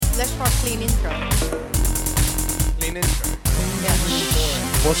let's try clean intro. Clean intro. Yeah.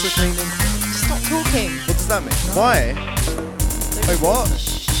 What's a clean intro? Stop talking. What does that mean? Why? Wait, what?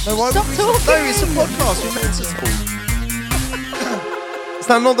 No, why Stop would we talking. No, it's a podcast. We're meant to talk. Is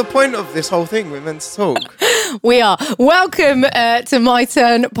that not the point of this whole thing? We're meant to talk. We are. Welcome to My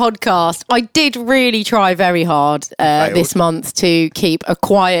Turn podcast. I did really try very hard this month to keep a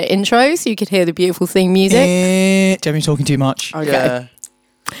quiet intro so you could hear the beautiful theme music. Jamie's talking too much. Okay. Yeah.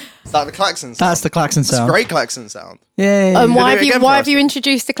 Is that the klaxon sound? That's the klaxon It's a sound. great klaxon sound. Yeah. And why do have it you again why for have us. you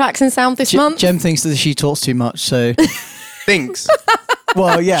introduced the klaxon sound this month? Jem thinks that she talks too much, so... Thinks.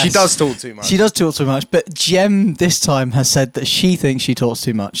 Well, yeah. She does talk too much. She does talk too much, but Jem this time has said that she thinks she talks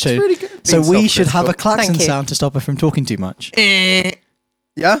too much. So, really good. so Being we should have a self-critical. klaxon Thank you. sound to stop her from talking too much.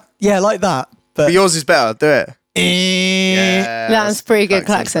 Yeah? Yeah, like that. But But yours is better. Do it. Yeah. That's pretty good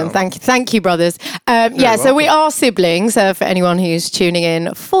klaxon. sound. Thank you, brothers. Yeah, so we are siblings for anyone who's tuning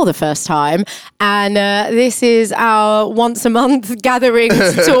in for the first time. And this is our once a month gathering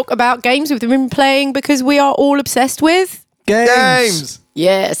to talk about games we've been playing because we are all obsessed with. Games.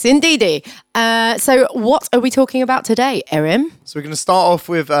 Yes, indeedy. So what are we talking about today, Erin? So we're going to start off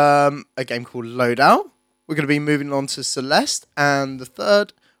with a game called Loadout. We're going to be moving on to Celeste. And the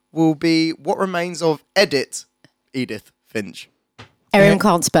third will be What Remains of Edith Finch. Erin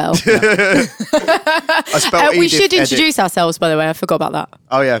can't spell. I spelled We Edith, should Edit. introduce ourselves, by the way. I forgot about that.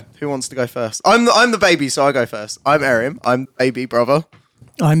 Oh yeah, who wants to go first? I'm the baby, so I go first. I'm Erin. I'm baby brother.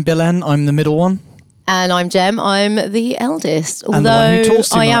 I'm Bilen. I'm the middle one. And I'm Jem. I'm the eldest, And the one who although talks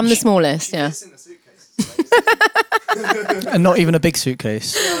too I am much. the smallest. Yeah, And not even a big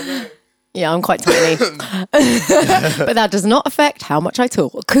suitcase. yeah, I'm quite tiny, but that does not affect how much I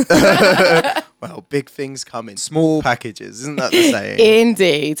talk. Well, big things come in small packages, isn't that the saying?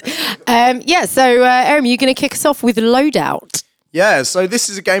 Indeed. Yeah. So, Erin, you're going to kick us off with Loadout. Yeah, so this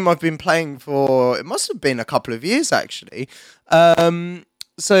is a game I've been playing for, it must have been a couple of years actually.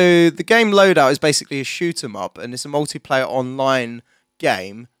 So the game Loadout is basically a shoot 'em up, and it's a multiplayer online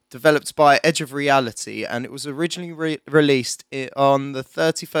game developed by Edge of Reality, and it was originally released on the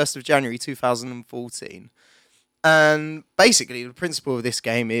 31st of January 2014. And basically the principle of this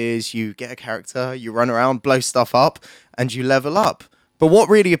game is you get a character, you run around, blow stuff up, and you level up. But what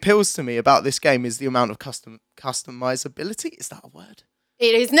really appeals to me about this game is the amount of customizability. Is that a word?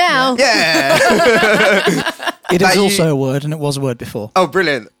 It is now. Yeah. It That is you- also a word, and it was a word before. Oh,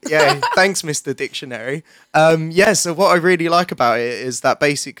 brilliant. Yeah. Thanks, Mr. Dictionary. Yeah, so what I really like about it is that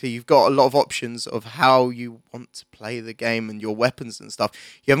basically you've got a lot of options of how you want to play the game and your weapons and stuff.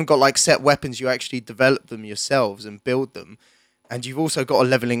 You haven't got like set weapons, you actually develop them yourselves and build them. And you've also got a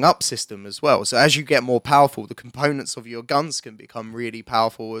leveling up system as well. So as you get more powerful, the components of your guns can become really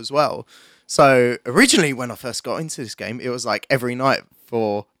powerful as well. So originally when I first got into this game, it was like every night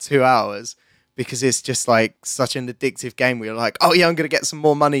for 2 hours because it's just like such an addictive game where you're like, oh yeah, I'm going to get some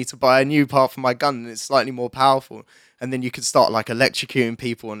more money to buy a new part for my gun and it's slightly more powerful. And then you could start like electrocuting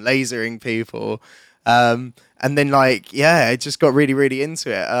people and lasering people. And then like, yeah, I just got really, really into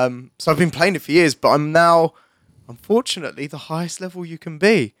it. So I've been playing it for years, but I'm now... unfortunately, the highest level you can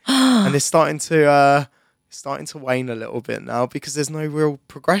be, and it's starting to wane a little bit now because there's no real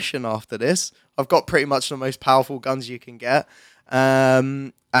progression after this. I've got pretty much the most powerful guns you can get,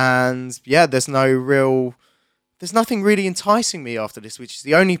 and yeah, there's nothing really enticing me after this, which is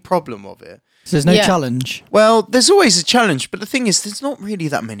the only problem of it. So there's no Yeah. challenge. Well, there's always a challenge, but the thing is, there's not really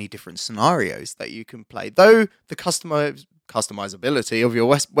that many different scenarios that you can play. Though the customizability of your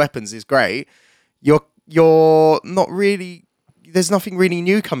weapons is great, you're not really... There's nothing really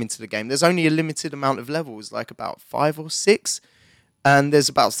new coming to the game. There's only a limited amount of levels, like about 5 or 6, and there's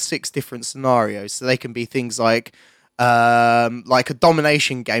about 6 different scenarios. So they can be things like a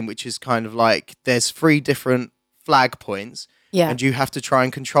domination game, which is kind of like there's 3 different flag points. Yeah. And you have to try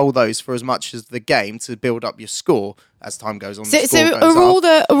and control those for as much as the game to build up your score as time goes on. So, the score so goes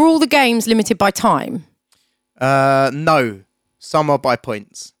up. are all the games limited by time? No, some are by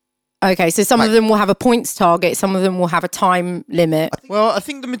points. Okay, so some of them will have a points target, some of them will have a time limit. Well, I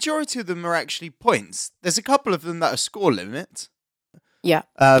think the majority of them are actually points. There's a couple of them that are score limit. Yeah.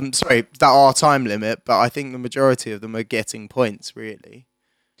 Sorry, that are time limit, but I think the majority of them are getting points, really.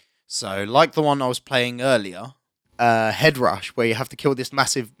 So, like the one I was playing earlier, Head Rush, where you have to kill this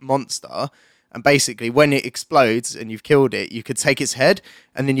massive monster, and basically when it explodes and you've killed it, you could take its head,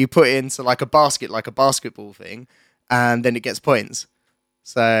 and then you put it into like a basket, like a basketball thing, and then it gets points.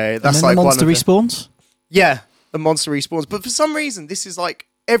 So that's and then like the monster one of the... respawns. Yeah, the monster respawns. But for some reason, this is like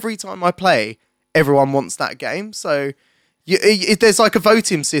every time I play, everyone wants that game. So There's like a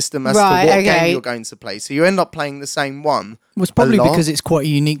voting system as to what game you're going to play. So you end up playing the same one. Well, it's probably because it's quite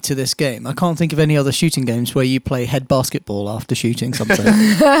unique to this game. I can't think of any other shooting games where you play head basketball after shooting something.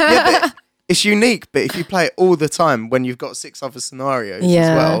 But it's unique, but if you play it all the time when you've got 6 other scenarios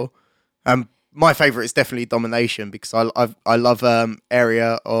as well. My favourite is definitely Domination because I love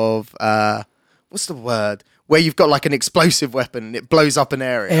area of... what's the word? Where you've got like an explosive weapon and it blows up an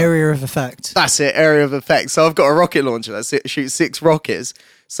area. Area of effect. That's it, area of effect. So I've got a rocket launcher that shoots 6 rockets.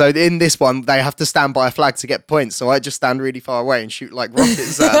 So in this one, they have to stand by a flag to get points. So I just stand really far away and shoot like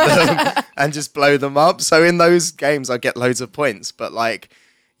rockets at them and just blow them up. So in those games, I get loads of points. But like,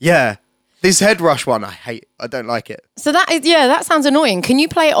 yeah, this head rush one, I hate. I don't like it. So that sounds annoying. Can you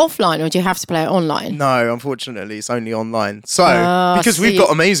play it offline or do you have to play it online? No, unfortunately, it's only online. So because we've got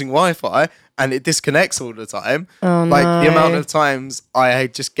amazing Wi-Fi and it disconnects all the time, like the amount of times I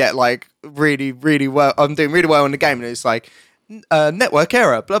just get like really, really well. I'm doing really well in the game and it's like network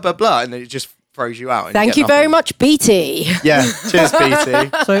error, blah blah blah, and then it just throws you out. And Thank you very much, BT. Yeah, cheers, BT.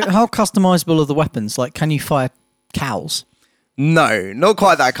 So how customizable are the weapons? Like, can you fire cows? No, not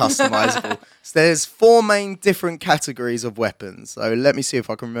quite that customizable. So there's 4 main different categories of weapons. So let me see if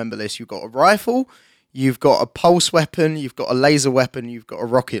I can remember this. You've got a rifle, you've got a pulse weapon, you've got a laser weapon, you've got a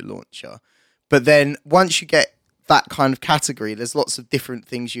rocket launcher. But then once you get that kind of category, there's lots of different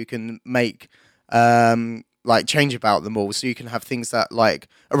things you can make, like change about them all. So you can have things that like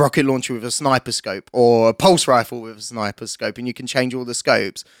a rocket launcher with a sniper scope or a pulse rifle with a sniper scope, and you can change all the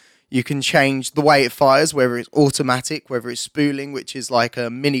scopes. You can change the way it fires, whether it's automatic, whether it's spooling, which is like a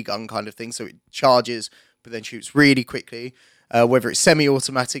minigun kind of thing. So it charges, but then shoots really quickly. Whether it's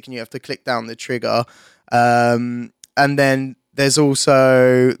semi-automatic and you have to click down the trigger. And then there's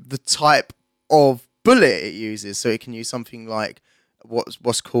also the type of bullet it uses. So it can use something like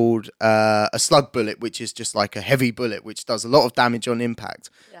what's called a slug bullet, which is just like a heavy bullet, which does a lot of damage on impact.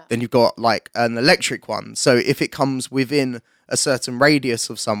 Yeah. Then you've got like an electric one. So if it comes within a certain radius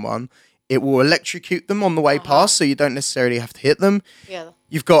of someone, it will electrocute them on the way past, so you don't necessarily have to hit them. Yeah.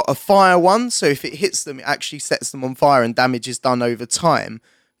 You've got a fire one, so if it hits them, it actually sets them on fire and damage is done over time.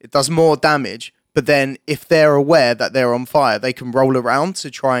 It does more damage, but then if they're aware that they're on fire, they can roll around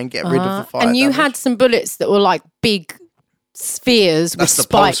to try and get rid of the fire And you damage. had some bullets that were like big spheres with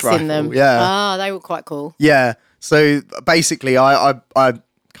spikes in them. Yeah. They were quite cool. Yeah. So basically, I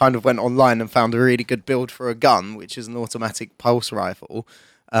kind of went online and found a really good build for a gun, which is an automatic pulse rifle.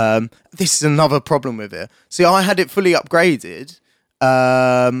 This is another problem with it. See, I had it fully upgraded,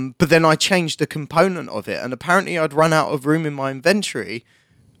 but then I changed a component of it, and apparently I'd run out of room in my inventory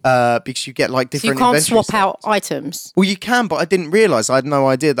because you get like different. So you can't swap out items. Well, you can, but I didn't realise. I had no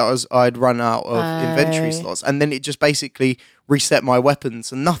idea that I'd run out of inventory slots, and then it just basically reset my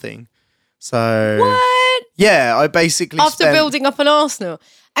weapons and nothing. So what? Yeah, I basically after building up an arsenal.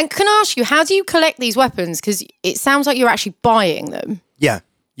 And can I ask you, how do you collect these weapons? Because it sounds like you're actually buying them. Yeah,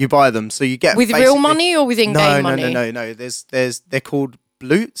 you buy them, so you get with real money or with in-game money. No. They're called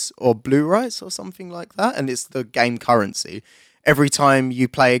blutes or blue rights or something like that, and it's the game currency. Every time you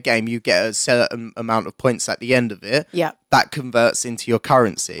play a game, you get a certain amount of points at the end of it. Yeah, that converts into your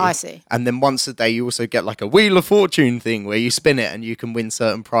currency. I see. And then once a day, you also get like a Wheel of Fortune thing where you spin it and you can win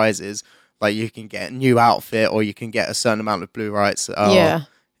certain prizes. Like you can get a new outfit, or you can get a certain amount of blue rights.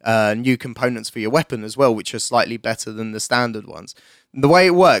 New components for your weapon as well, which are slightly better than the standard ones. The way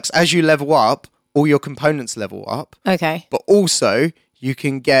it works, as you level up, all your components level up. Okay. But also, you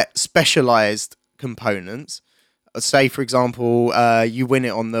can get specialized components. Say, for example, you win it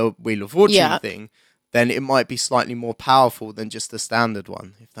on the Wheel of Fortune thing, then it might be slightly more powerful than just the standard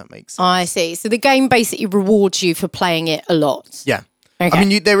one, if that makes sense. I see. So the game basically rewards you for playing it a lot. Yeah. Okay. I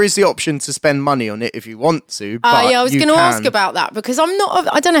mean, there is the option to spend money on it if you want to. But I was going to ask about that because I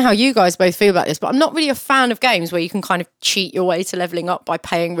don't know how you guys both feel about this, but I'm not really a fan of games where you can kind of cheat your way to leveling up by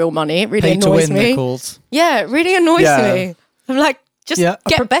paying real money. It really annoys me. They're called. Yeah, it really annoys me. I'm like, just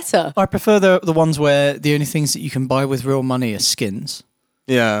get better. I prefer the ones where the only things that you can buy with real money are skins.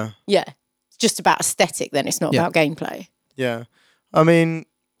 Yeah. Yeah. It's just about aesthetic then. It's not about gameplay. Yeah. I mean,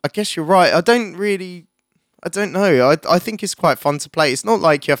 I guess you're right. I don't know. I think it's quite fun to play. It's not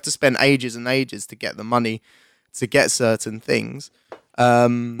like you have to spend ages and ages to get the money to get certain things.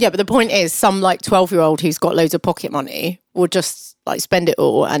 Yeah, but the point is, some like 12-year-old who's got loads of pocket money will just like spend it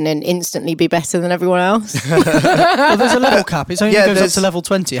all and then instantly be better than everyone else. Well, there's a level cap. It only goes up to level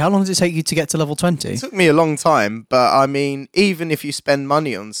 20. How long does it take you to get to level 20? It took me a long time, but I mean, even if you spend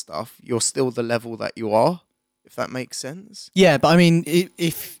money on stuff, you're still the level that you are. if that makes sense. Yeah, but I mean,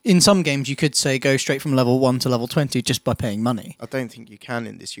 if in some games you could say go straight from level 1 to level 20 just by paying money. I don't think you can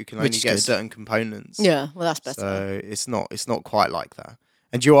in this. You can Which only is get good. certain components. Yeah, well, that's better. So it's not quite like that.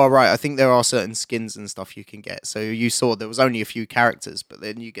 And you are right. I think there are certain skins and stuff you can get. So you saw there was only a few characters, but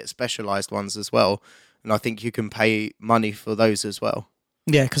then you get specialized ones as well. And I think you can pay money for those as well.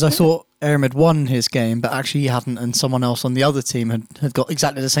 Yeah, because I thought Aram had won his game, but actually he hadn't, and someone else on the other team had got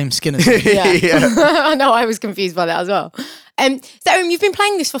exactly the same skin as him. Yeah. I know, I was confused by that as well. So you've been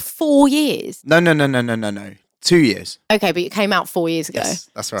playing this for 4 years? No. 2 years. Okay, but it came out 4 years ago. Yes,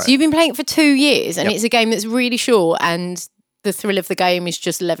 that's right. So you've been playing it for 2 years, and Yep. it's a game that's really short, and the thrill of the game is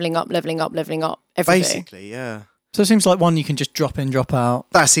just leveling up everything. Basically, yeah. So it seems like one you can just drop in, drop out.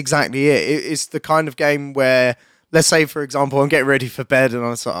 That's exactly it. It's the kind of game where, let's say, for example, I'm getting ready for bed and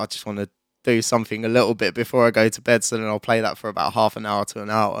I just want to do something a little bit before I go to bed. So then I'll play that for about half an hour to an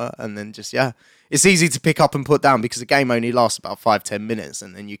hour. And then just, it's easy to pick up and put down because the game only lasts about 5-10 minutes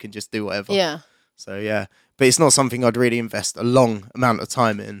and then you can just do whatever. Yeah. So, yeah. But it's not something I'd really invest a long amount of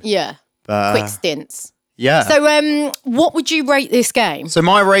time in. Yeah. But, Quick stints. Yeah. So what would you rate this game? So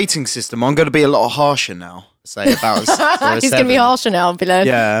my rating system, I'm going to be a lot harsher now. Say about It's going to be harsher now, Bilal.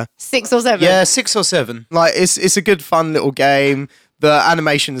 Yeah. 6 or 7? Yeah, 6 or 7. Like it's a good, fun little game. The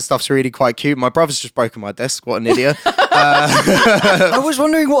animation and stuff's really quite cute. My brother's just broken my desk. What an idiot! I was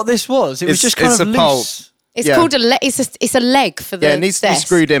wondering what this was. It was just kind it's of a pulp. loose. It's Yeah. called it's a leg for the Yeah, it needs to be desk.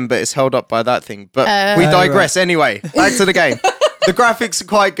 screwed in, but it's held up by that thing. But we digress. Anyway, back to the game. The graphics are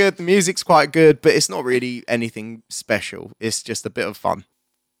quite good. The music's quite good, but it's not really anything special. It's just a bit of fun.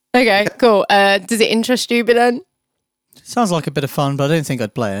 Okay, cool. Does it interest you, Bilal? Sounds like a bit of fun, but I don't think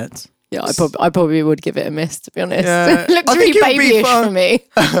I'd play it. Yeah, I probably would give it a miss, to be honest. Yeah. It looks I really think it'll be babyish fun. for me.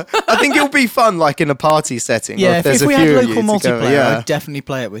 I think it'll be fun, like in a party setting. or Yeah, if there's if we a had few of local you together. multiplayer, Yeah. I'd definitely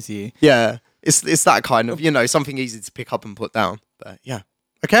play it with you. Yeah, it's that kind of, something easy to pick up and put down. But yeah.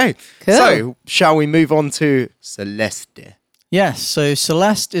 Okay. Cool. So, shall we move on to Celeste? Yes, so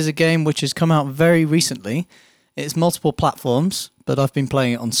Celeste is a game which has come out very recently. It's multiple platforms, but I've been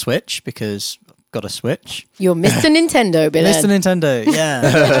playing it on Switch because I've got a Switch. You're Mr. Nintendo, Bilal. Mr. Nintendo,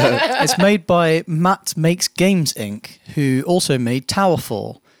 yeah. It's made by Matt Makes Games Inc., who also made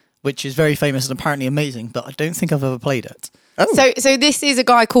Towerfall, which is very famous and apparently amazing, but I don't think I've ever played it. So this is a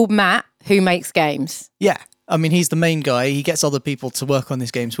guy called Matt who makes games. Yeah, I mean, he's the main guy. He gets other people to work on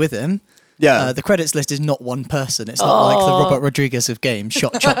these games with him. Yeah. The credits list is not one person. It's not like the Robert Rodriguez of games,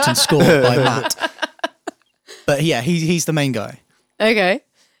 shot, chopped and scored by Matt. But yeah, he's the main guy. Okay.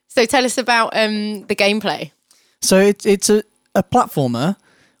 So tell us about the gameplay. So it's a platformer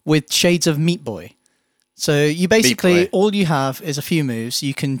with shades of Meat Boy. So you basically, Meat Boy. all you have is a few moves.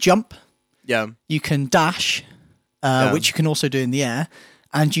 You can jump, Yeah. you can dash, which you can also do in the air,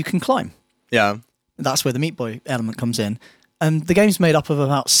 and you can climb. Yeah. That's where the Meat Boy element comes in. And the game's made up of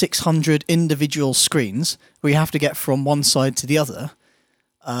about 600 individual screens where you have to get from one side to the other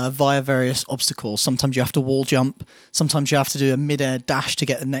via various obstacles. Sometimes you have to wall jump. Sometimes you have to do a mid-air dash to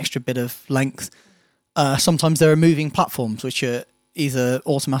get an extra bit of length. Sometimes there are moving platforms which are either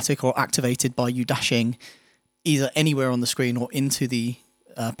automatic or activated by you dashing either anywhere on the screen or into the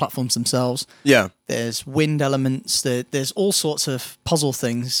platforms themselves. Yeah. There's wind elements. There's all sorts of puzzle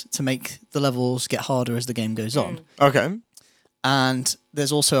things to make the levels get harder as the game goes on. Okay. And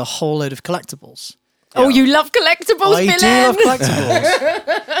there's also a whole load of collectibles. Oh, you love collectibles, I do Bilal. love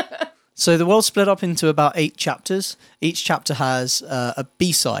collectibles. So the world's split up into about 8 chapters. Each chapter has a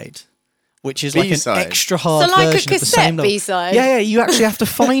B-side, which is like an B-side? extra hard So like a version of the cassette same level. B-side? Yeah, you actually have to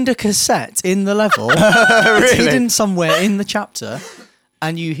find a cassette in the level. It's hidden somewhere in the chapter.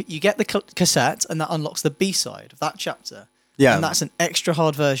 And you get the cassette, and that unlocks the B-side of that chapter. Yeah. And that's an extra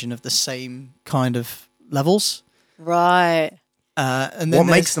hard version of the same kind of levels. Right. And then What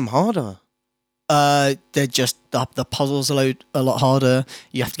there's- makes them harder? they're just the puzzles a lot harder.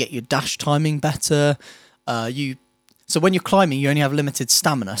 You have to get your dash timing better. So when you're climbing, you only have limited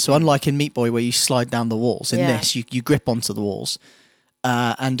stamina. So unlike in Meat Boy where you slide down the walls, in Yeah. this you grip onto the walls.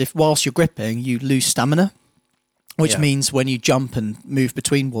 And if whilst you're gripping, you lose stamina, which Yeah. means when you jump and move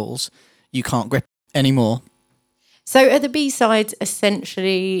between walls, you can't grip anymore. So are the B-sides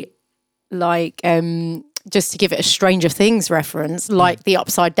essentially like, just to give it a Stranger Things reference, like the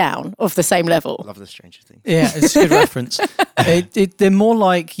upside down of the same level? Love the Stranger Thing. Yeah, it's a good reference. They're more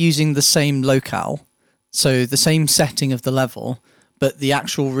like using the same locale, so the same setting of the level, but the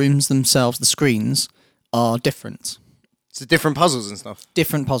actual rooms themselves, the screens, are different. So different puzzles and stuff.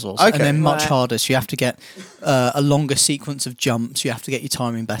 Different puzzles, Okay. and they're much Right. harder. So you have to get a longer sequence of jumps. You have to get your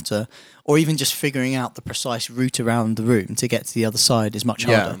timing better, or even just figuring out the precise route around the room to get to the other side is much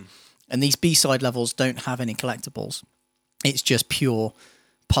harder. And these B-side levels don't have any collectibles. It's just pure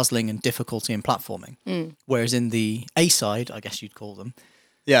puzzling and difficulty and platforming. Whereas in the A-side, I guess you'd call them,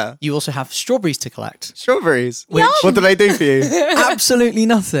 Yeah. you also have strawberries to collect. Strawberries. What do they do for you? Absolutely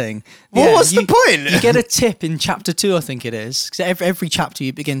nothing. Well, what's the point? You get a tip in chapter 2, I think it is. 'Cause every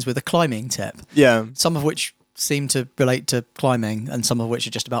chapter begins with a climbing tip. Yeah. Some of which seem to relate to climbing and some of which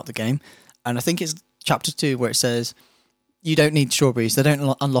are just about the game. And I think it's chapter 2 where it says, you don't need strawberries. They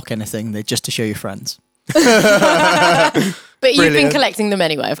don't unlock anything. They're just to show your friends. But you've been Brilliant. collecting them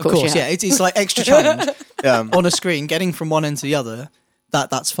anyway, of course. Of course, yeah. It's like extra challenge. Yeah. On a screen, getting from one end to the other,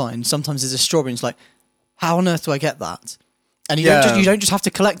 that's fine. Sometimes there's a strawberry and it's like, how on earth do I get that? And you don't just have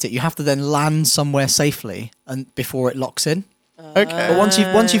to collect it. You have to then land somewhere safely and before it locks in. Okay. But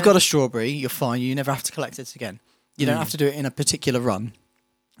once you've got a strawberry, you're fine. You never have to collect it again. You don't have to do it in a particular run,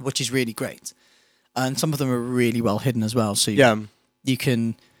 which is really great. And some of them are really well hidden as well. So you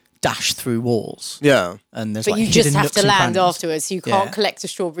can dash through walls. Yeah. And there's But like you just hidden have nooks to and land crannies. afterwards. So you Yeah. can't collect a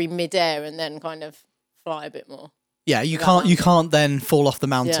strawberry mid-air and then kind of fly a bit more. Yeah, you can't then fall off the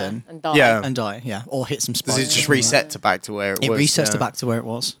mountain And die. Yeah. and die. Yeah, or hit some Does spikes. it just reset to back to where it It was? resets Yeah. to back to where it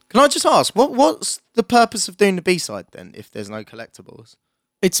was. Can I just ask, what's the purpose of doing the B-side then, if there's no collectibles?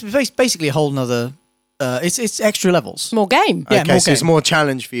 It's basically a whole nother. It's extra levels. More game. Yeah, Okay, more so it's game. more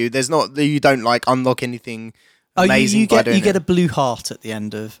challenge for you. There's not, you don't like unlock anything Oh, amazing you by get doing you get it. a blue heart at the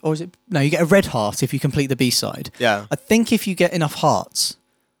end of, or is it? No, you get a red heart if you complete the B side. Yeah. I think if you get enough hearts,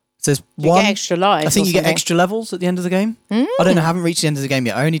 there's You one. get extra lives. I think or you get something. extra levels at the end of the game. I don't know. I haven't reached the end of the game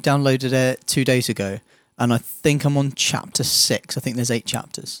yet. I only downloaded it 2 days ago, and I think I'm on chapter 6. I think there's 8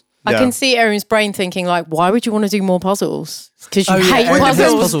 chapters. I Yeah. can see Erin's brain thinking like, why would you want to do more puzzles? Because you hate Erin hates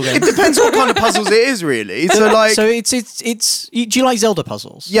puzzles. puzzle It games. depends what kind of puzzles it is, really. So, like, So it's. Do you like Zelda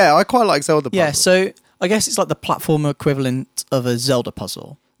puzzles? yeah, I quite like Zelda puzzles. Yeah, so I guess it's like the platformer equivalent of a Zelda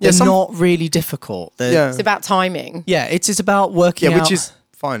puzzle. Yeah, They're not really difficult. Yeah. It's about timing. Yeah, it's about working Yeah, out which is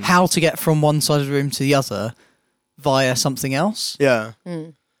fine. how to get from one side of the room to the other via something else. Yeah.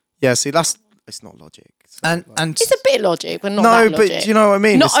 Yeah, see, it's not logic. It's not like- And It's a bit logic, but not no, that but logic. do you know what I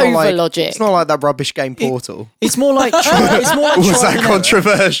mean? Not It's not over like, logic. It's not like that rubbish game Portal. it's more like it's more like Was trial that and error.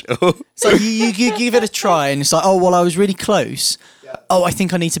 controversial? So you give it a try, and it's like, oh well, I was really close. Oh, I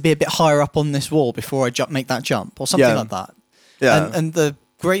think I need to be a bit higher up on this wall before I make that jump, or something Yeah. like that. Yeah. And the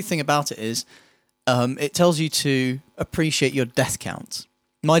great thing about it is, it tells you to appreciate your death count.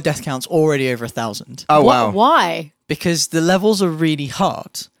 My death count's already over 1,000 Oh, Wha- wow. Why? because the levels are really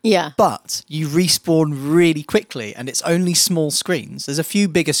hard. Yeah. But you respawn really quickly, and it's only small screens. There's a few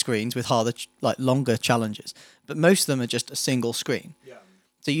bigger screens with harder, longer challenges, but most of them are just a single screen. Yeah.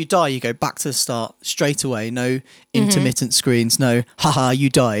 So you die, you go back to the start straight away. No intermittent screens. No, haha, you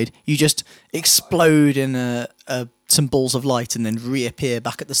died. You just explode in some balls of light and then reappear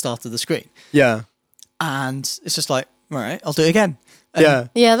back at the start of the screen. Yeah. And it's just like, all right, I'll do it again. And Yeah.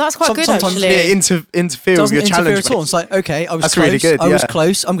 Yeah, that's quite good Sometimes actually. Yeah, interfere with doesn't your interfere challenge. at all. It's like, okay, I was That's close. really good, I was yeah.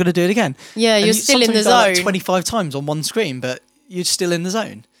 close. I'm going to do it again. Yeah, And you're still in sometimes the you die like zone. 25 times on one screen, but you're still in the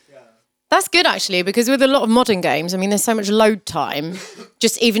zone. That's good actually, because with a lot of modern games, I mean, there's so much load time.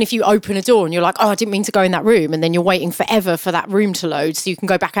 Just even if you open a door and you're like, oh, I didn't mean to go in that room, and then you're waiting forever for that room to load so you can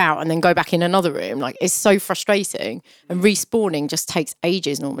go back out and then go back in another room. Like, it's so frustrating, and respawning just takes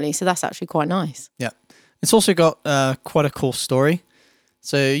ages normally. So that's actually quite nice. Yeah. It's also got quite a cool story.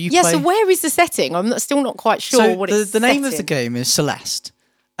 So you Yeah. play... So where is the setting? Still not quite sure So what the, it's. the name of set the in. game is Celeste,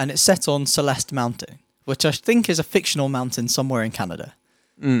 and it's set on Celeste Mountain, which I think is a fictional mountain somewhere in Canada.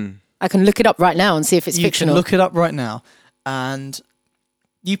 I can look it up right now and see if it's You fictional. can look it up right now, and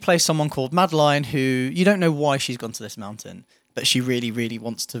you play someone called Madeline, who you don't know why she's gone to this mountain, but she really, really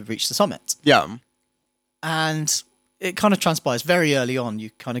wants to reach the summit. Yeah. And it kind of transpires very early on. You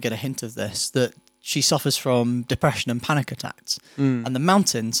kind of get a hint of this, that she suffers from depression and panic attacks. And the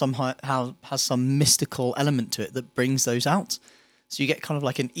mountain somehow has some mystical element to it that brings those out. So you get kind of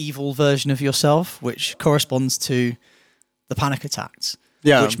like an evil version of yourself, which corresponds to the panic attacks.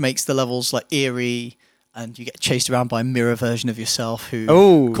 Yeah. Which makes the levels like eerie, and you get chased around by a mirror version of yourself who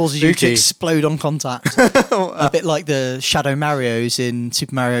Oh, causes you to spooky. explode on contact. A bit like the Shadow Marios in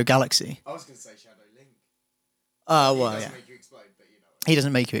Super Mario Galaxy. I was going to say Shadow Link. Oh, well, yeah. you explode, but you know. He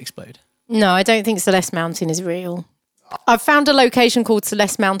doesn't make you explode. No, I don't think Celeste Mountain is real. I've found a location called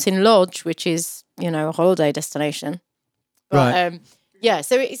Celeste Mountain Lodge, which is, a holiday destination. But, Right. yeah,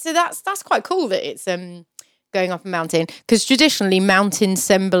 so that's quite cool that it's going up a mountain, because traditionally mountains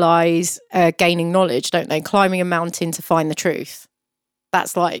symbolise gaining knowledge, don't they? Climbing a mountain to find the truth.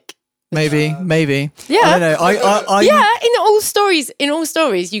 That's like Maybe. Yeah. I don't know. I yeah. In all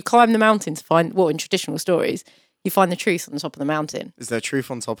stories, you climb the mountain to find. Well, in traditional stories, You find the truth on the top of the mountain. Is there truth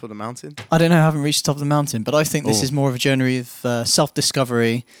on top of the mountain? I don't know, I haven't reached the top of the mountain, but I think this is more of a journey of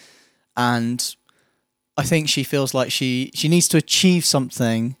self-discovery, and I think she feels like she needs to achieve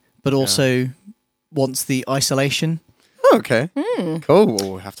something, but also wants the isolation. Oh, okay. Cool. Well,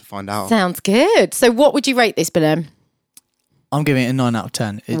 we'll have to find out. Sounds good. So what would you rate this, Bilem? I'm giving it a 9 out of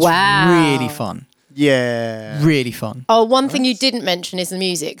 10. It's Wow. really fun. Yeah. Really fun. Oh, one thing you didn't mention is the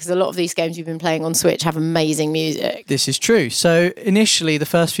music, because a lot of these games you've been playing on Switch have amazing music. This is true. So initially, the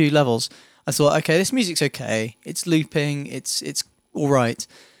first few levels, I thought, okay, this music's okay. It's looping. It's all right.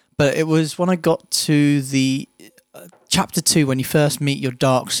 But it was when I got to the chapter 2, when you first meet your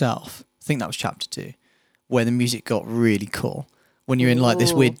dark self. I think that was chapter 2, where the music got really cool. When you're in like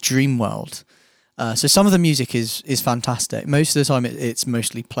this weird dream world. So some of the music is fantastic. Most of the time, it's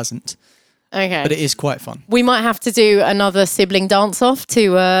mostly pleasant. Okay. But it is quite fun. We might have to do another sibling dance-off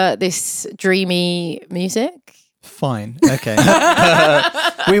to this dreamy music. Fine. Okay.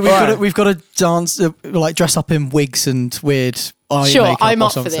 we've got to dance, like dress up in wigs and weird eye Sure, makeup I'm or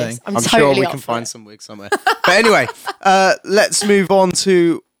up for something. this. I'm sure totally we up can for find it. some wigs somewhere. But anyway, let's move on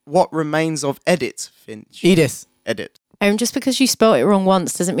to what remains of Edit, Finch. Edith. Edit. Just because you spelt it wrong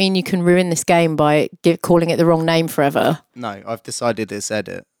once doesn't mean you can ruin this game by calling it the wrong name forever. No, I've decided it's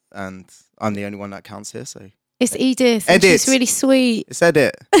Edit, and I'm the only one that counts here, so It's Edith. And Edit. she's really sweet. it's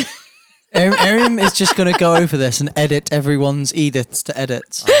Edit. Erin is just going to go over this and edit everyone's Ediths to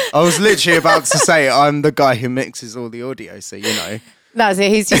edits. I was literally about to say I'm the guy who mixes all the audio, so you know. That's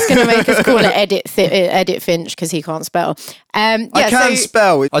it. He's just going to make us call it Edit Finch because he can't spell. I can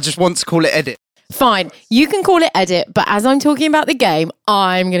spell. I just want to call it Edit. Fine. You can call it Edit, but as I'm talking about the game,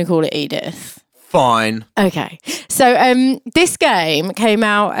 I'm going to call it Edith. Fine. Okay. So this game came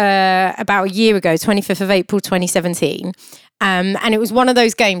out about a year ago, 25th of April 2017. And it was one of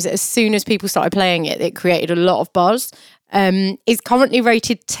those games that as soon as people started playing it, it created a lot of buzz. It's currently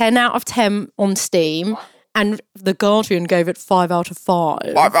rated 10 out of 10 on Steam. And The Guardian gave it 5 out of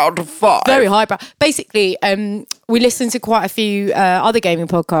 5. 5 out of 5. Very highbrow. Basically, we listened to quite a few other gaming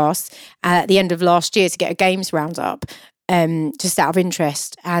podcasts at the end of last year to get a games roundup, just out of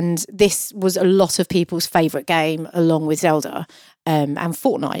interest. And this was a lot of people's favourite game, along with Zelda and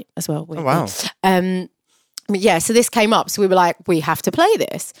Fortnite as well. Oh, wow. Yeah, so this came up. So we were like, we have to play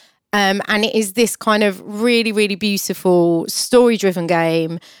this. And it is this kind of really, really beautiful story-driven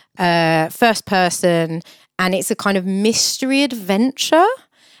game, first person, and it's a kind of mystery adventure.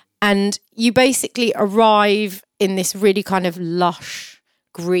 And you basically arrive in this really kind of lush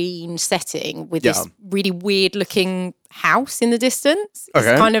green setting with this really weird-looking house in the distance. Okay.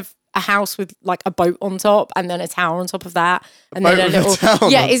 It's kind of a house with like a boat on top and then a tower on top of that. And then a little...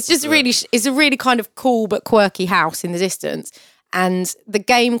 it's just really... It's a really kind of cool but quirky house in the distance. And the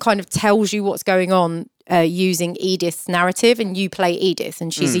game kind of tells you what's going on using Edith's narrative, and you play Edith,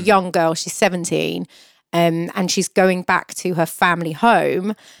 and she's a young girl, she's 17, and she's going back to her family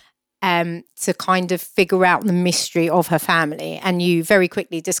home to kind of figure out the mystery of her family. And you very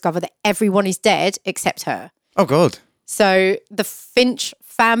quickly discover that everyone is dead except her. Oh, God. So the Finch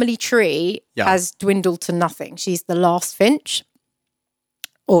family tree has dwindled to nothing. She's the last Finch.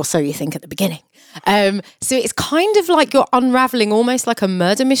 Or so you think at the beginning. So it's kind of like you're unraveling almost like a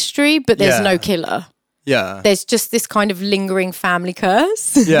murder mystery, but there's no killer. Yeah. There's just this kind of lingering family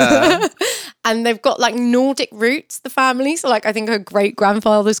curse. Yeah. And they've got like Nordic roots, the family. So like I think her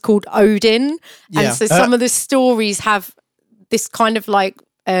great-grandfather's called Odin. Yeah. And so some of the stories have this kind of like...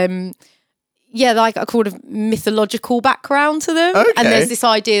 like a kind of mythological background to them. Okay. And there's this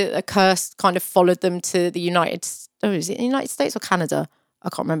idea that a curse kind of followed them to the United States or Canada? I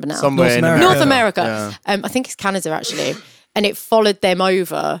can't remember now. Somewhere in North America. Yeah. I think it's Canada actually. And it followed them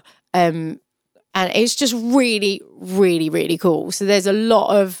over. And it's just really, really, really cool. So there's a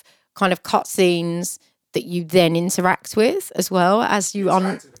lot of kind of cutscenes that you then interact with as well as you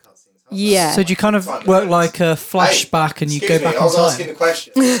yeah. So do you kind of work like a flashback and you go back in time? the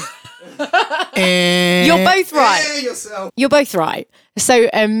question. You're both right. yourself. You're both right. So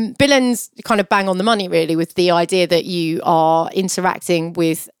Billen's kind of bang on the money really with the idea that you are interacting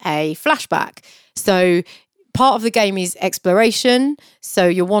with a flashback. So part of the game is exploration. So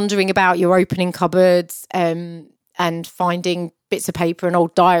you're wandering about, you're opening cupboards and finding bits of paper and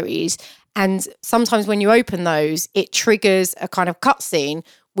old diaries. And sometimes when you open those, it triggers a kind of cutscene,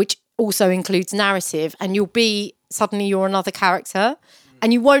 which also includes narrative. And suddenly you're another character.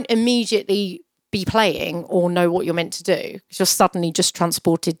 And you won't immediately be playing or know what you're meant to do. You're suddenly just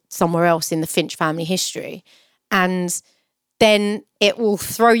transported somewhere else in the Finch family history. And then it will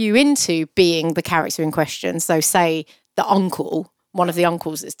throw you into being the character in question. So say the uncle, one of the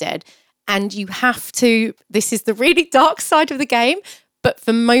uncles that's dead. and you have to. This is the really dark side of the game, but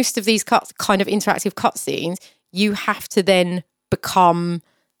for most of these kind of interactive cutscenes, you have to then become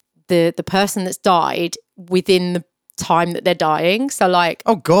the person that's died within the time that they're dying. So like,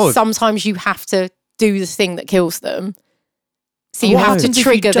 oh god, sometimes you have to do the thing that kills them. So you have to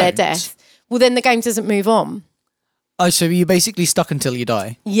trigger their death. Well, then the game doesn't move on. Oh, so you're basically stuck until you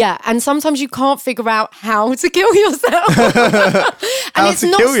die. Yeah, and sometimes you can't figure out how to kill yourself. And it's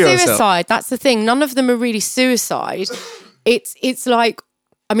not suicide. That's the thing. None of them are really suicide. It's like,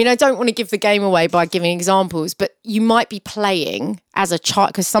 I mean, I don't want to give the game away by giving examples, but you might be playing as a child,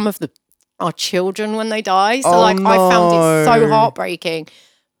 because some of them are children when they die. So I found it so heartbreaking,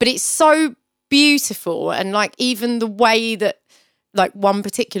 but it's so beautiful. And like, even the way that like one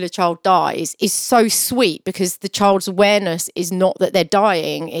particular child dies is so sweet, because the child's awareness is not that they're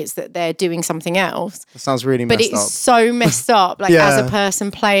dying, it's that they're doing something else. That sounds really messed up. But it's so messed up, like as a person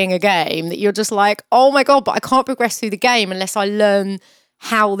playing a game, that you're just like, oh my God, but I can't progress through the game unless I learn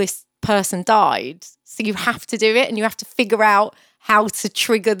how this person died. So you have to do it, and you have to figure out how to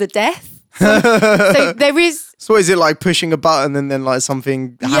trigger the death. So there is. So is it like pushing a button and then like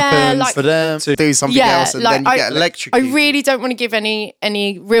something happens like, for them to do something else, and then you get electrocuted? I really don't want to give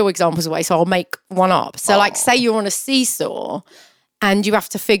any real examples away, so I'll make one up. So like, say you're on a seesaw and you have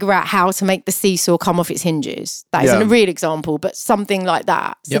to figure out how to make the seesaw come off its hinges. That isn't a real example, but something like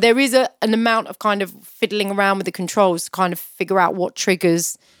that. So there is an amount of kind of fiddling around with the controls to kind of figure out what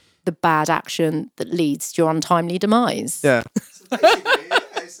triggers the bad action that leads to your untimely demise. Yeah. So basically,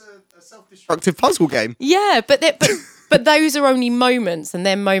 it's a self-destructive puzzle game. Yeah, but those are only moments, and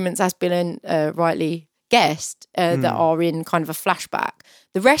they're moments, as Bill rightly guessed, that are in kind of a flashback.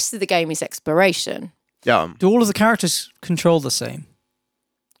 The rest of the game is exploration. Yeah. Do all of the characters control the same?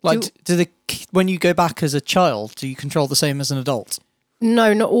 Like, when you go back as a child, do you control the same as an adult?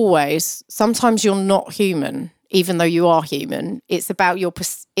 No, not always. Sometimes you're not human, even though you are human. It's about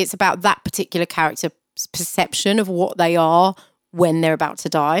it's about that particular character's perception of what they are when they're about to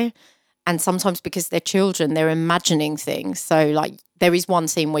die. And sometimes, because they're children, they're imagining things. So like, there is one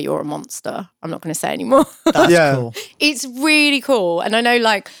scene where you're a monster. I'm not going to say anymore. That's cool. It's really cool. And I know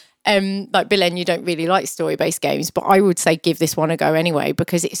like Bill, you don't really like story-based games, but I would say give this one a go anyway,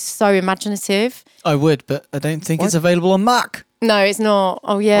 because it's so imaginative. I would, but I don't think it's available on Mac. No, it's not.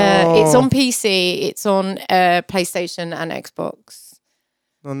 Oh yeah, it's on PC, it's on PlayStation and Xbox.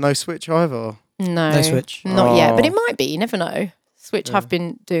 No Switch either. No Switch. Not yet, but it might be. You never know. Switch have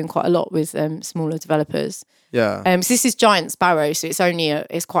been doing quite a lot with smaller developers. Yeah. So this is Giant Sparrow, so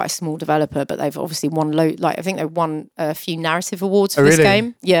it's quite a small developer, but they've obviously won I think they've won a few narrative awards for this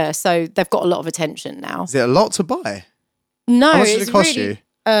game. Yeah, so they've got a lot of attention now. Is it a lot to buy? No, how much did it cost you?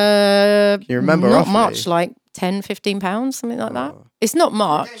 Can you remember? Not roughly? much, like £10-15, something like that. It's not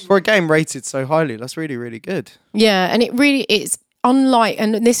much for a game rated so highly. That's really, really good. Yeah, and it's unlike,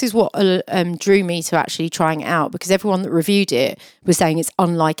 and this is what drew me to actually trying it out, because everyone that reviewed it was saying it's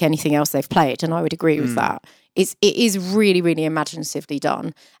unlike anything else they've played, and I would agree with that. It is really, really imaginatively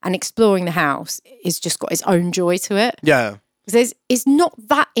done, and exploring the house is just got its own joy to it. Yeah, because it's not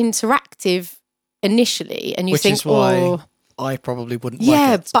that interactive initially, and you Which think, is why I probably wouldn't.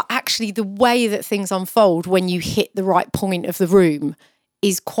 Yeah, like it. but actually, the way that things unfold when you hit the right point of the room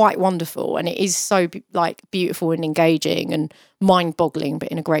is quite wonderful, and it is so beautiful and engaging and mind-boggling, but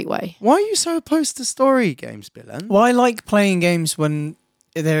in a great way. Why are you so opposed to story games, Billen? Well, I like playing games when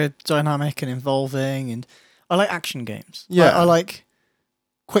they're dynamic and involving, and I like action games. Yeah, I like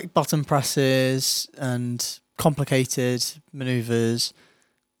quick button presses and complicated maneuvers.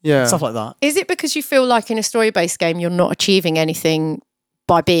 Yeah, stuff like that. Is it because you feel like in a story-based game you're not achieving anything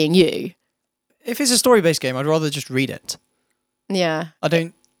by being you? If it's a story-based game, I'd rather just read it. Yeah. I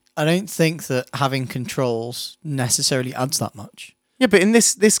don't think that having controls necessarily adds that much. Yeah, but in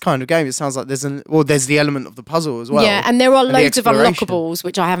this kind of game, it sounds like there's the element of the puzzle as well. Yeah, and there are loads of unlockables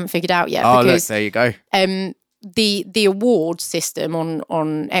which I haven't figured out yet. Oh, because, look, there you go. The award system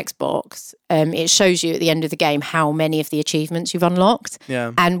on Xbox, it shows you at the end of the game how many of the achievements you've unlocked.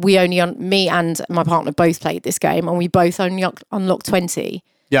 Yeah, and we only me and my partner both played this game, and we both only unlocked 20.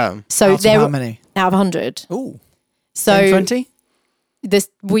 Yeah. So there how many out of 100? Ooh, so 20. It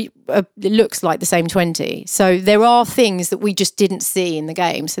looks like the same 20. So there are things that we just didn't see in the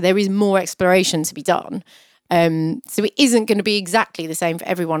game. So there is more exploration to be done. So it isn't going to be exactly the same for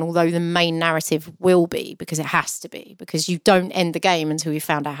everyone, although the main narrative will be, because it has to be, because you don't end the game until you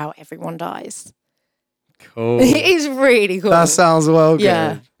found out how everyone dies. Cool. It is really cool. That sounds well good.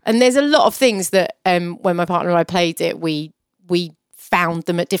 Yeah. And there's a lot of things that when my partner and I played it, we found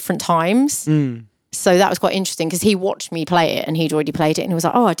them at different times. So that was quite interesting because he watched me play it and he'd already played it and he was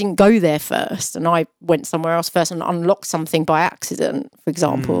like, oh, I didn't go there first. And I went somewhere else first and unlocked something by accident, for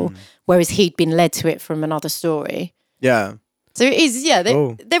example, whereas he'd been led to it from another story. Yeah. So it is,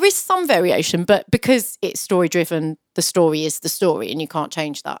 there is some variation, but because it's story driven, the story is the story and you can't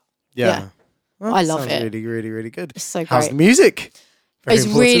change that. Yeah. Well, I love sounds it. really, really, really good. It's so How's great. the music? Very It's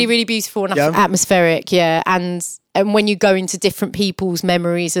important. really, really beautiful and atmospheric, And when you go into different people's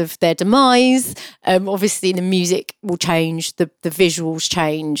memories of their demise, obviously the music will change, the visuals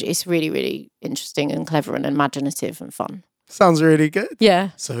change. It's really, really interesting and clever and imaginative and fun. Sounds really good. Yeah.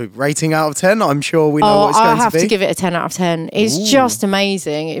 So rating out of 10, I'm sure we know what it's I going have to be. to give it a 10 out of 10. It's just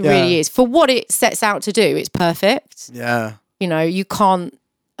amazing. It really is. For what it sets out to do, it's perfect. Yeah. You know, you can't,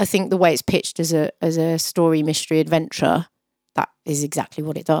 I think the way it's pitched as a story, mystery, adventure, that is exactly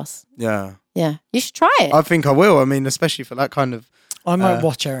what it does. Yeah. Yeah. You should try it. I think I will. I mean, especially for that kind of... I might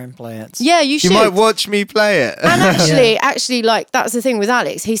watch Aaron play it. Yeah, you should. You might watch me play it. And actually, like that's the thing with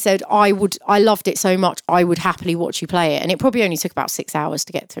Alex. He said, I loved it so much, I would happily watch you play it. And it probably only took about 6 hours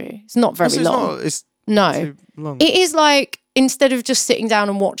to get through. It's not very long. It's no. too long. It is like, instead of just sitting down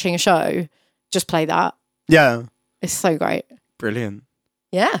and watching a show, just play that. Yeah. It's so great. Brilliant.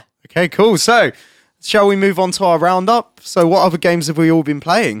 Yeah. Okay, cool. So, shall we move on to our roundup? So, what other games have we all been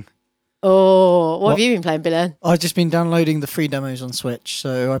playing? Oh, what have you been playing, Billy? I've just been downloading the free demos on Switch,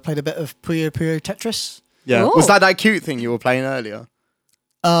 so I played a bit of Puyo Puyo Tetris. Yeah. Ooh. Was that cute thing you were playing earlier?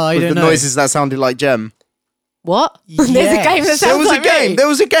 I With don't the know. noises that sounded like Gem. What? There's a Yes. game that There sounds was like a game. me. There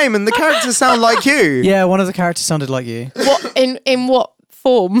was a game, and the characters sound like you. Yeah, one of the characters sounded like you. What in what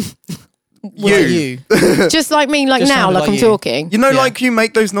form? Was it you? Just like me, like Just now, sounded like like I'm you. talking. You know, Yeah. like you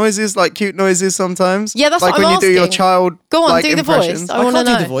make those noises, like cute noises sometimes. Yeah, that's like what when I'm you do your asking. child. Go on, like, do the impressions. voice. I I want to can't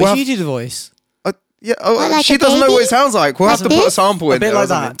do know. the voice. Well- You do the voice. Yeah, What, like she a doesn't know what baby? it sounds like. We'll have to Like put a this? sample A in bit there. like or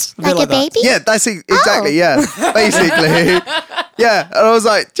something. that. Like a baby? Yeah, that's exactly. Yeah, basically. Yeah, and I was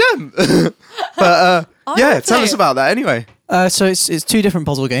like, Gem. But yeah, will tell play us it. about that anyway. So it's two different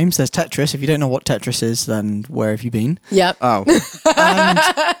puzzle games. There's Tetris. If you don't know what Tetris is, then where have you been? Yep. Oh, And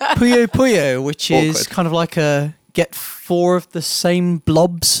Puyo Puyo, which is Awkward. kind of like a get four of the same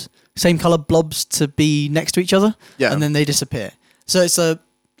blobs, same color blobs to be next to each other, Yeah. and then they disappear. So it's a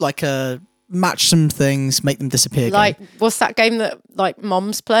match some things, make them disappear. Like, what's that game that like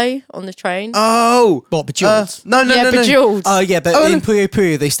mums play on the train? oh, what Bejeweled? no, yeah, no. Bejeweled. Oh yeah, but Oh, in no. Puyo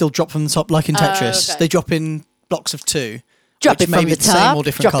Puyo they still drop from the top, like in Tetris. okay. They drop in blocks of two. Drop which it may from be the the same top. or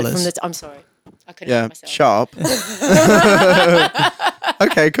different Drop it colours. from the I'm sorry. I couldn't Yeah, help myself. sharp.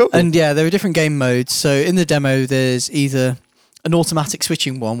 Okay, cool. And yeah, there are different game modes. So in the demo, there's either an automatic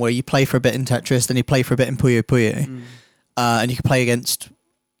switching one where you play for a bit in Tetris, then you play for a bit in Puyo Puyo, and you can play against.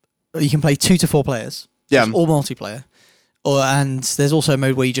 You can play 2 to 4 players. Yeah. It's all multiplayer. And there's also a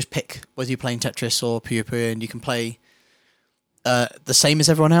mode where you just pick whether you're playing Tetris or Puyo Puyo, and you can play the same as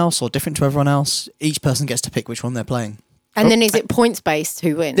everyone else or different to everyone else. Each person gets to pick which one they're playing. And then is it points based?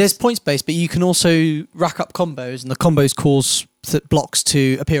 Who wins? There's points based, but you can also rack up combos, and the combos cause blocks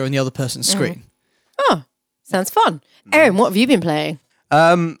to appear on the other person's screen. Oh, sounds fun. Erin, what have you been playing?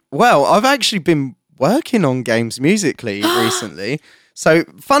 Well, I've actually been working on games musically recently. So,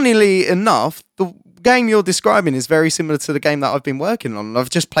 funnily enough, the game you're describing is very similar to the game that I've been working on. I've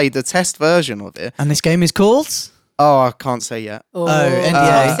just played the test version of it. And this game is called? Oh, I can't say yet. NDA.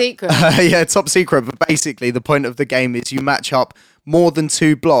 Top secret. Yeah, top secret. But basically, the point of the game is you match up more than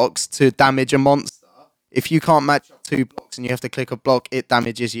 2 blocks to damage a monster. If you can't match up 2 blocks and you have to click a block, it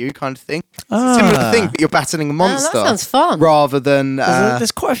damages you, kind of thing. It's a similar thing, but you're battling a monster. that sounds fun. Rather than.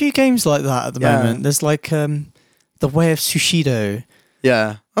 There's quite a few games like that at the Yeah. moment. There's like The Way of Sushido.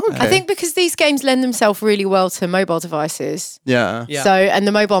 yeah. Okay. I think because these games lend themselves really well to mobile devices. Yeah. Yeah. So, and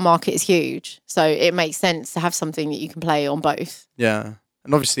the mobile market is huge. So it makes sense to have something that you can play on both. Yeah.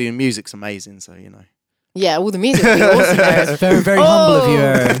 And obviously, the music's amazing, so, you know. Yeah, all the music would be awesome. Erin. Very, very humble of you, Oh.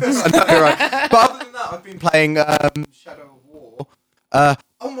 Aaron. I know, right? But other than that, I've been playing Shadow of War.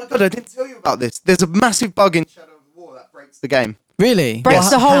 Oh my god, I didn't tell you about this. There's a massive bug in Shadow of War that breaks the game. Really? Breaks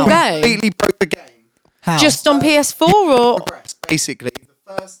the whole How? game. Completely broke the game. How? Just on PS4 or Progress, basically,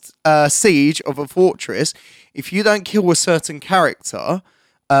 the first siege of a fortress, if you don't kill a certain character,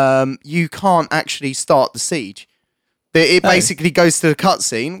 you can't actually start the siege. It basically goes to the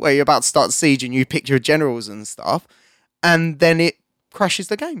cutscene where you're about to start the siege and you pick your generals and stuff, and then it crashes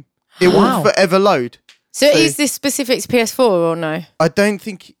the game. It Wow. will forever load. so is this specific to PS4 or no? I don't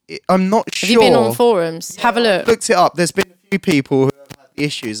think I'm not Have sure. you been on forums? Have a look. Looked it up. There's been a few people who have had the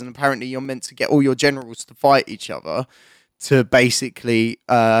issues, and apparently you're meant to get all your generals to fight each other to basically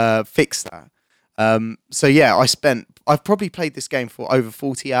fix that. So yeah, I've probably played this game for over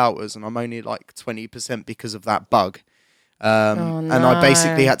 40 hours, and I'm only like 20% because of that bug. And I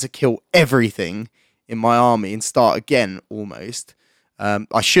basically had to kill everything in my army and start again almost.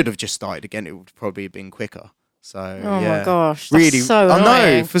 I should have just started again. It would probably have been quicker. So my gosh, that's really, so I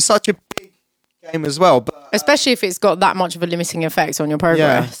annoying. know, for such a big game as well. But especially if it's got that much of a limiting effect on your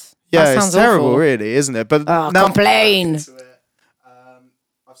progress. yeah, that it's sounds terrible, awful. really, isn't it? But now complain.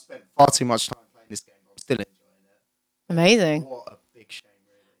 I've spent far too much time playing this game. But I'm still enjoying it. Amazing. What a big shame,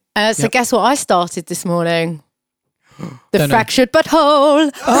 really. So guess what I started this morning? The Don't know. Fractured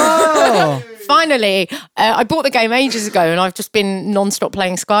Butthole. Oh, Finally, I bought the game ages ago, and I've just been non-stop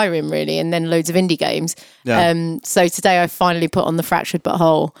playing Skyrim, really, and then loads of indie games. Yeah. So today I finally put on The Fractured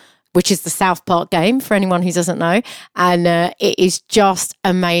Butthole, which is the South Park game, for anyone who doesn't know. And it is just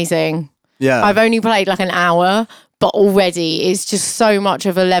amazing. Yeah. I've only played like an hour, but already it's just so much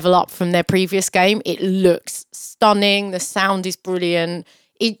of a level up from their previous game. It looks stunning. The sound is brilliant.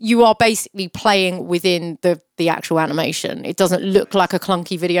 You are basically playing within the actual animation. It doesn't look like a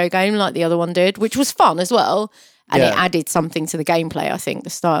clunky video game like the other one did, which was fun as well. And it added something to the gameplay, I think,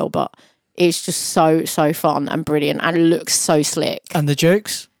 the style. But it's just so fun and brilliant and looks so slick. and the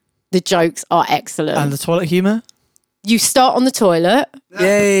jokes The jokes are excellent. and the toilet humor. You start on the toilet.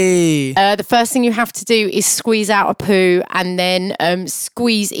 Yay! The first thing you have to do is squeeze out a poo and then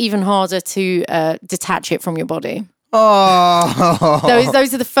squeeze even harder to detach it from your body. Oh,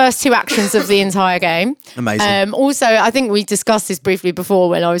 Those are the first two actions of the entire game. amazing. Also, I think we discussed this briefly before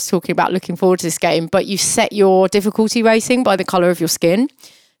when I was talking about looking forward to this game, but you set your difficulty rating by the colour of your skin.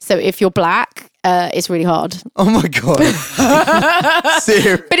 So if you're black, it's really hard. Oh my god.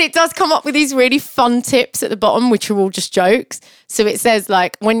 Seriously. But it does come up with these really fun tips at the bottom, which are all just jokes. So it says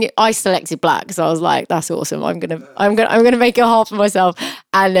like I selected black, so I was like, that's awesome. I'm gonna make it hard for myself.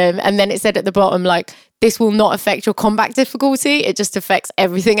 And then it said at the bottom like, this will not affect your combat difficulty. It just affects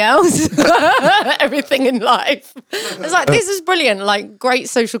everything else, everything in life. It's like, this is brilliant. Like great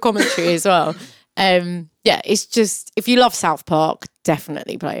social commentary as well. It's just, if you love South Park,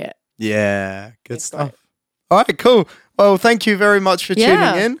 definitely play it. Yeah, good stuff. All right, cool. Well, thank you very much for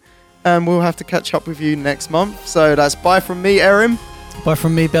tuning in. And we'll have to catch up with you next month. So that's bye from me, Erin. Bye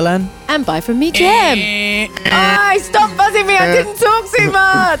from me, Bilan. And bye from me, Jem. Stop buzzing me. I didn't talk too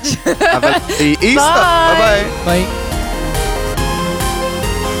much. Have a lovely Easter. Bye. Bye-bye. Bye.